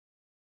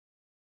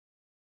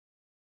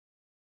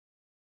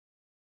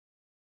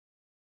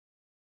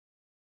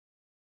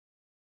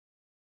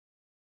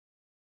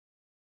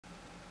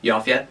You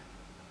off yet?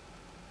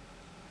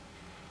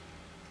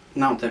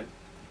 No,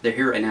 they're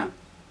here right now.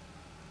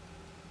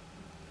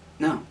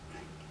 No.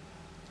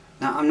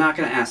 No, I'm not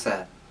gonna ask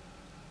that.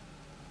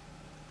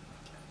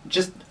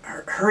 Just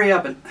hurry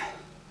up and...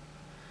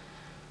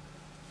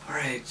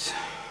 Alright,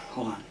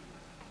 hold on.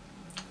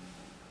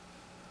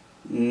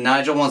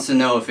 Nigel wants to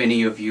know if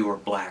any of you are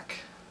black.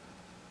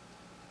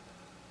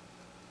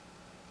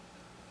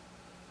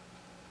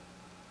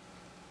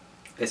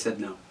 They said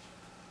no.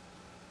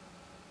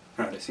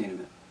 Alright, I'll see you in a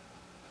minute.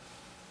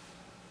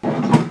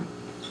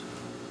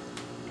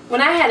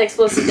 When I had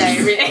explosive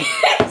diarrhea. You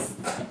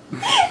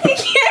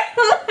can't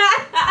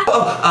laugh.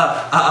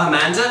 Oh,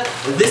 Amanda,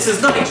 this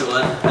is Nigel,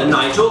 and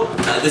Nigel,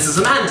 this is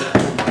Amanda.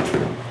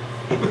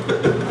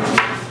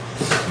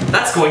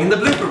 That's going in the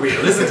blooper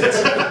reel, isn't it?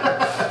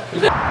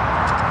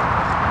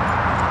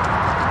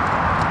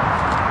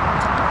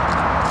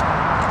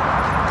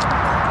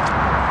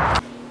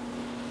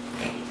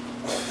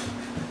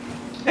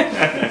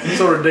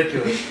 So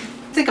ridiculous.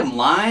 I think I'm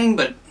lying,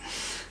 but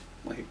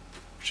like, what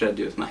should I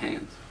do with my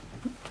hands?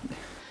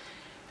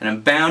 And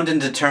I'm bound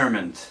and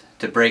determined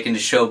to break into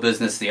show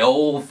business the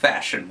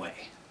old-fashioned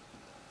way.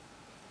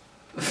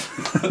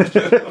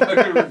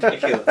 Fucking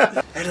ridiculous.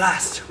 At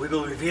last, we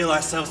will reveal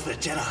ourselves to the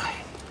Jedi.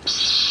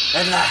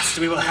 At last,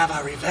 we will have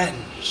our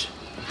revenge.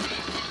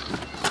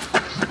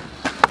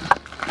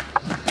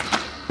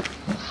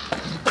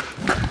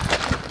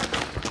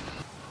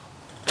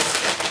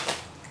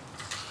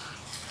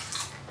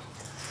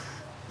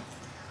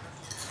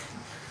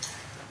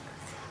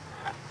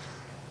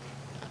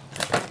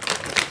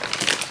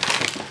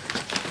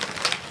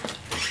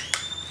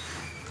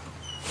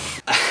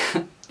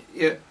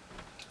 Yeah.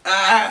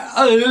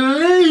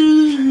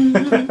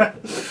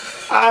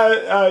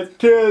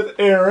 Tears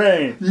in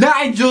rain.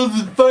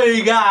 Nigel's a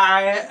funny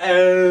guy.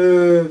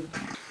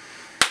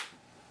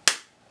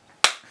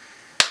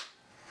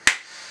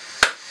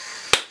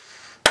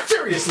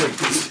 Seriously.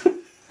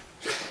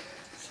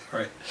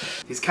 Sorry.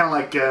 He's kind of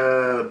like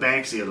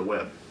Banksy of the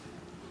web.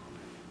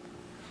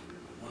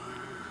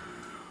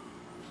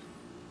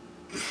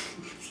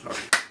 Sorry.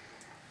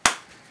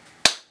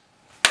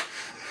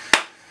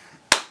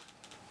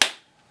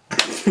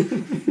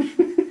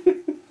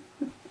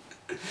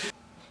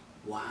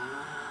 Wow.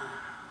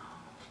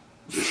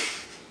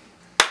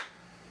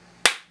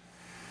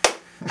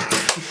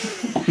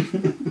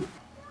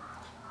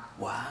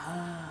 Wow.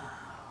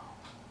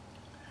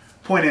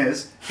 Point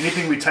is,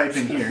 anything we type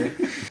in here.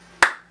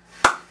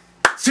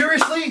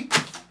 Seriously?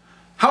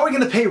 How are we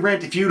going to pay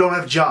rent if you don't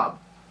have a job?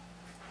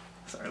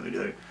 Sorry, let me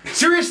do that.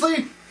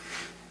 Seriously?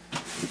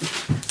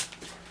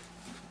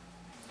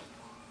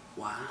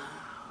 Wow.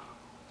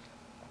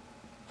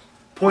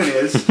 Point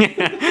is.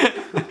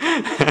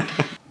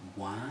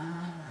 Wow.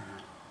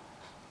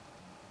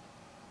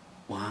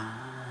 Wow.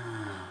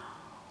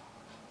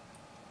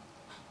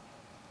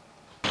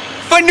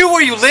 If I knew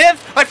where you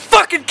lived, I'd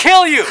fucking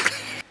kill you!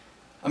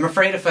 I'm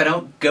afraid if I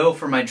don't go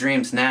for my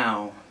dreams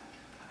now,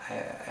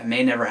 I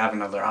may never have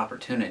another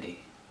opportunity.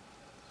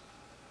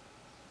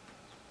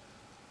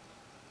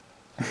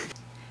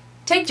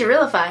 Take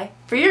Durilify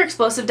for your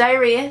explosive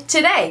diarrhea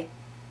today.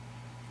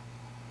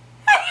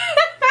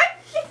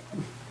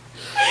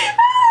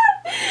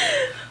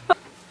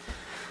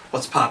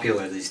 What's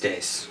popular these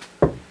days?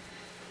 Come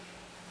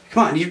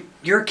on,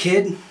 you're a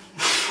kid.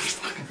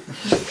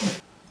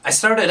 I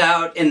started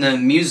out in the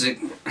music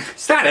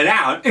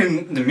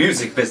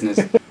business.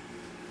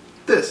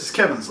 This is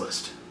Kevin's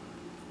list.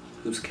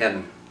 Who's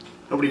Kevin?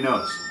 Nobody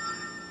knows.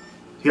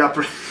 He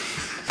operates.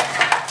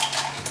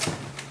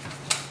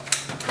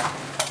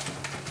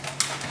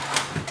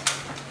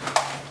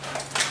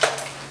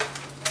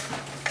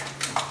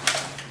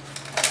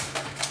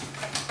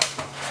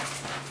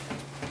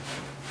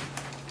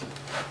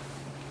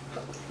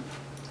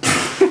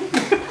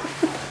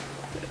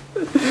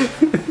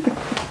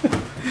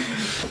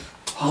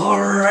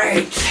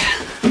 Alright.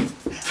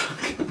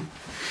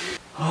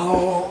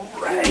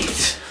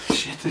 Alright.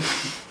 Shit.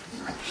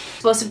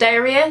 Explosive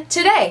diarrhea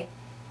today.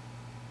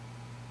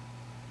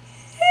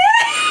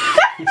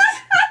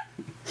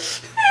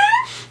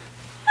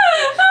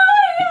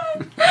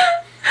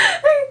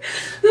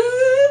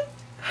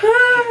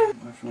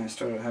 My wife and I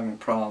started having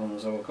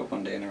problems. I woke up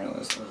one day and I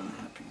realized I wasn't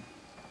happy.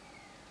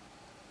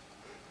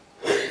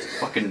 It's a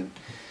fucking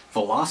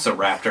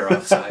velociraptor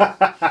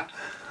outside.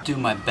 Do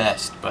my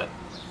best, but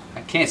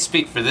I can't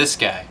speak for this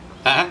guy.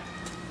 Huh?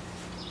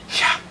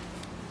 Yeah.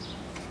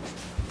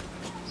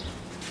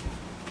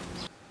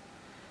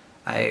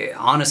 I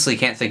honestly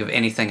can't think of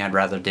anything I'd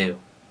rather do.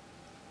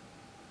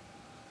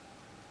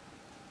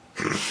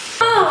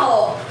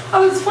 Oh, I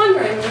was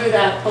wondering who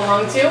that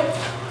belonged to.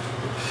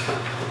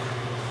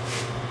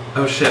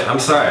 Oh shit, I'm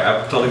sorry,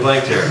 I totally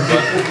blanked here.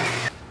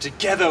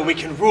 Together we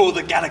can rule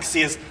the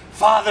galaxy as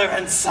father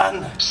and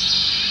son.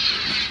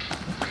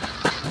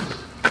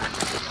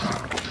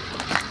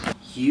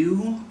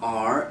 You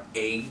are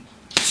a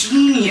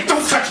genius.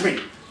 Don't touch me!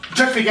 You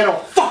touch me again, I'll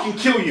fucking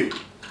kill you!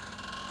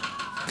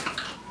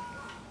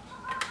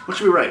 What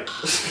should we write?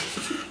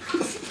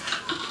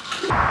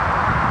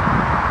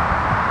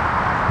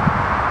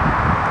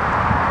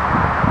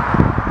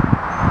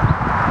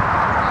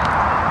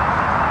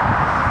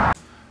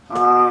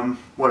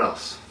 What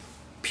else?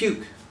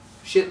 Puke,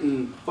 shit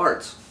and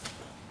farts,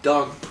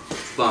 dog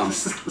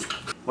bums.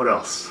 What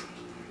else?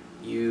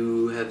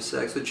 You have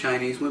sex with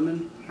Chinese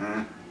women?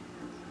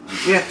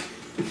 Yeah.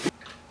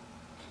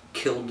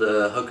 Killed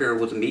a hooker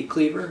with a meat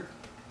cleaver?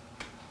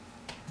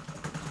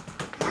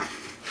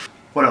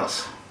 What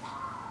else?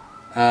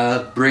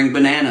 Bring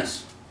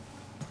bananas.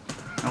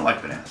 I don't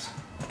like bananas.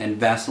 And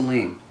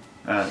Vaseline.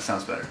 That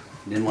sounds better.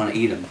 Didn't want to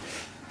eat them.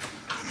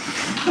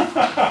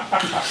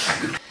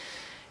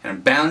 And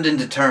I'm bound and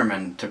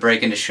determined to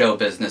break into show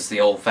business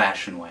the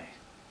old-fashioned way.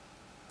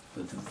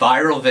 With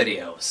viral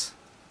videos.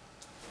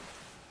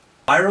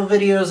 Viral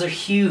videos are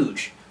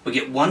huge. We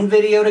get one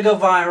video to go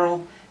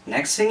viral,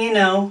 next thing you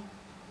know,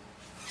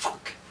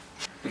 fuck.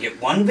 We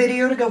get one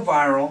video to go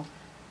viral.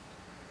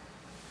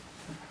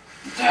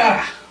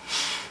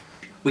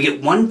 We get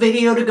one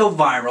video to go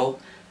viral.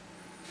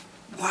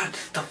 What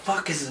the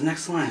fuck is the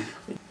next line?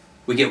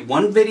 We get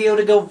one video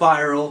to go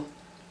viral,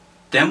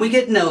 then we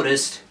get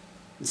noticed,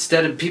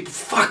 instead of people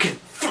fuck.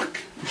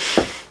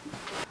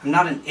 I'm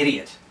not an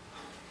idiot.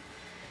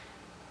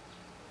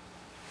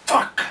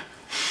 Fuck.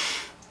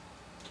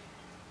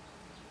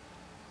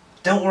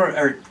 Don't worry,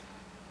 or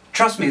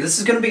trust me, this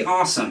is gonna be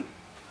awesome.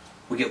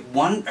 We get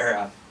one,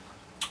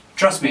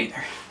 trust me,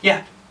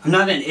 yeah, I'm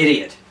not an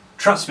idiot.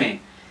 Trust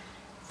me.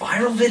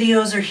 Viral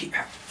videos are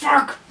here.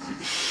 Fuck.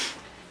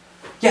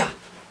 Yeah,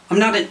 I'm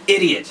not an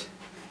idiot.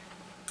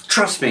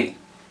 Trust me.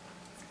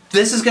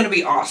 This is gonna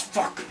be awesome.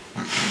 Fuck.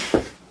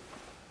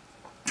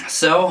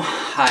 So,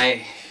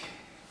 I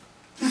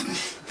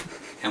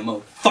am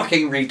a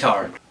fucking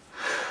retard.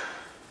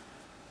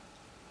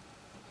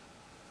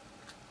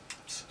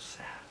 I'm so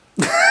sad.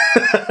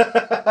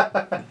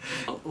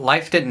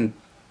 Life didn't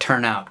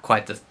turn out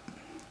quite the...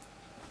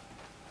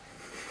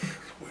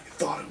 We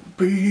thought it would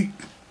be.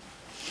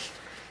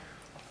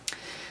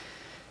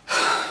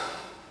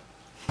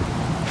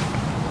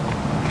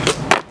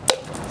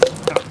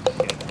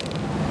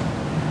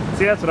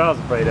 See, that's what I was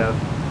afraid of.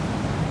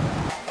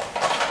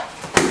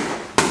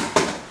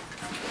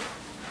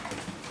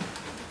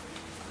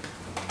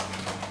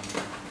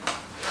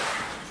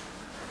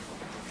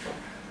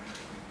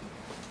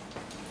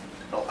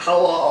 Oh,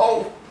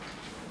 hello.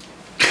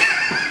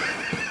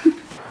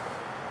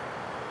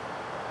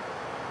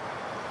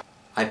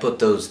 I put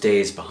those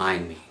days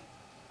behind me.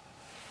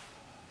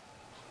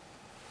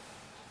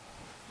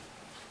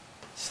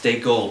 Stay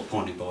gold,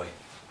 pony boy.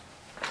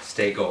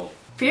 Stay gold.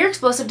 For your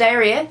explosive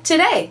diarrhea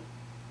today.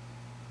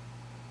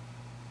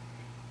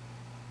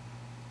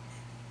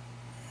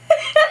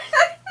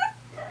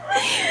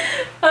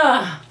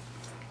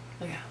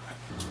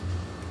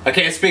 I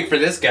can't speak for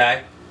this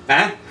guy.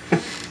 Huh?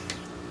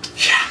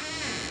 Yeah.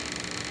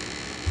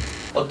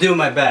 I'll do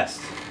my best.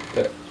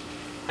 But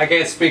I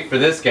can't speak for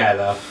this guy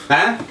though.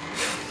 Huh?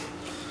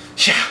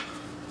 Yeah.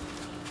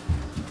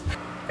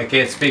 I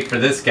can't speak for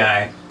this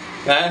guy.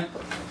 Huh?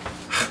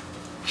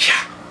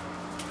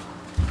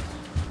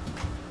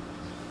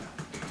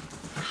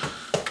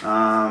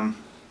 Yeah.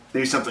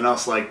 Maybe something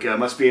else like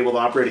must be able to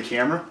operate a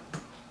camera.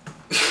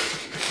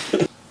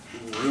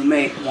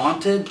 Roommate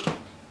wanted.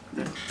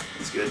 Yeah,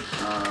 that's good.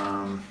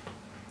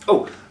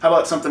 Oh, how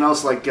about something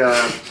else like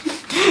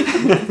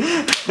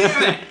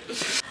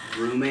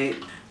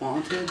Roommate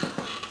wanted?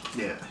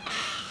 yeah.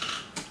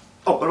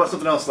 Oh, what about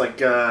something else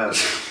like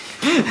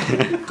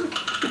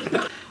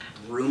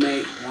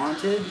Roommate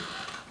wanted?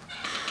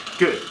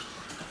 good.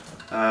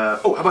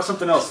 Oh, how about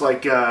something else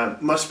like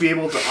must be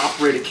able to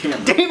operate a camera.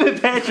 David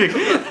Patrick,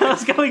 that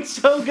was going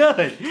so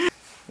good.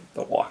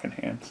 The walking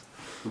hands.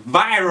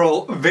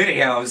 Viral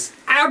videos.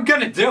 I'm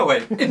gonna do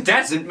it. It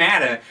doesn't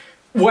matter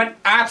what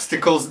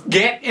obstacles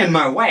get in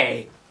my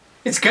way.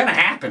 It's gonna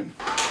happen.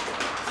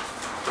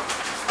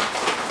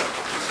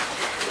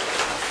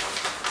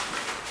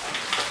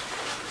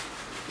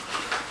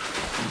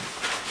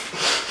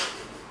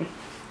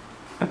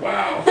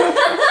 Wow.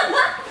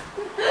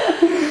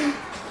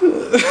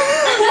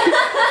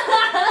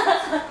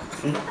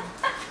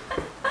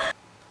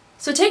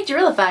 So take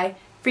Durilify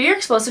for your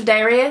explosive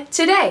diarrhea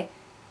today.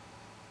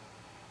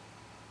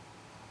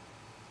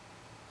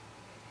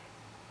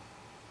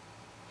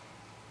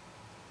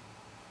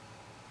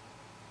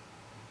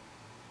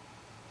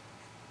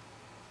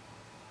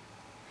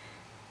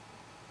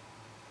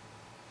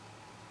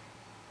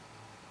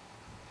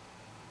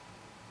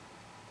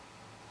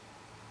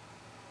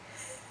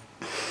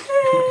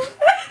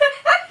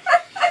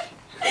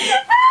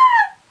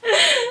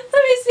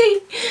 Let me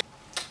see.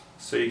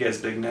 So you guys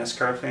big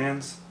NASCAR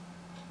fans?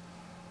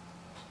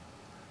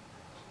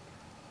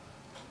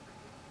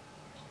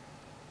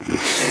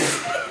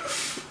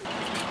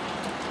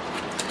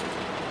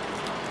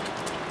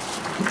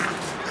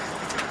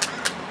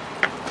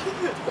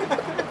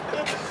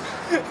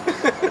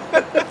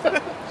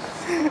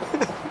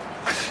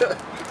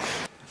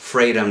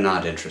 Afraid I'm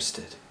not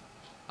interested.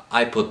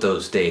 I put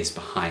those days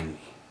behind me.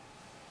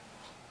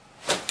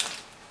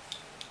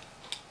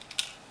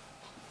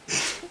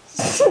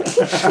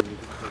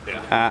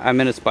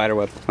 I'm in a spider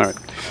web. All right.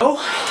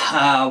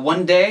 Oh,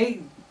 one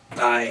day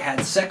I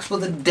had sex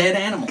with a dead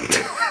animal.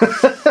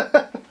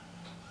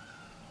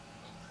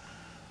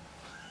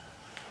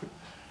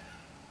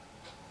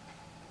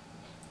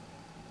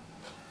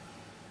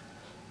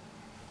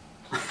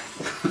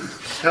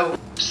 No.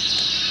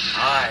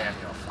 I am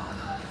your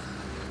father.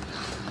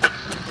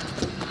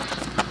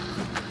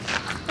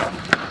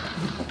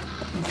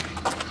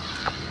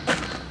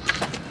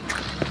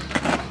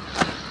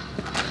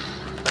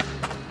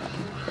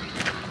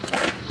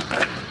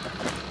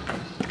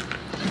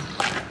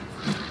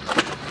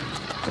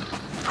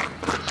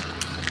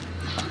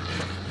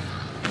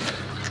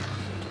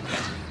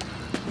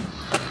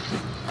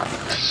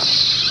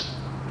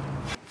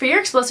 For your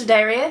explosive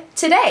diarrhea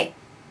today.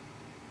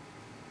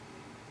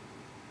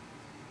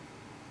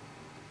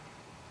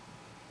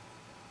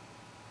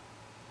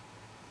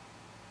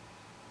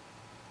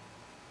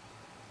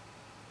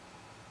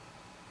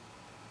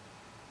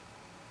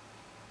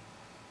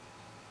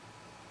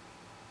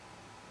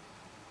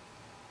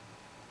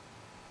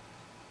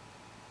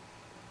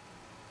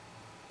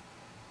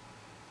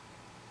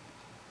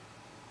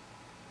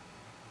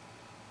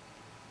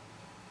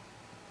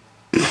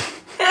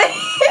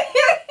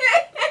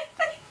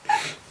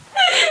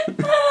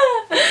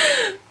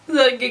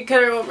 Get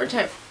cutter one more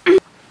time.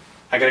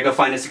 I gotta go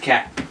find us a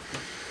cat.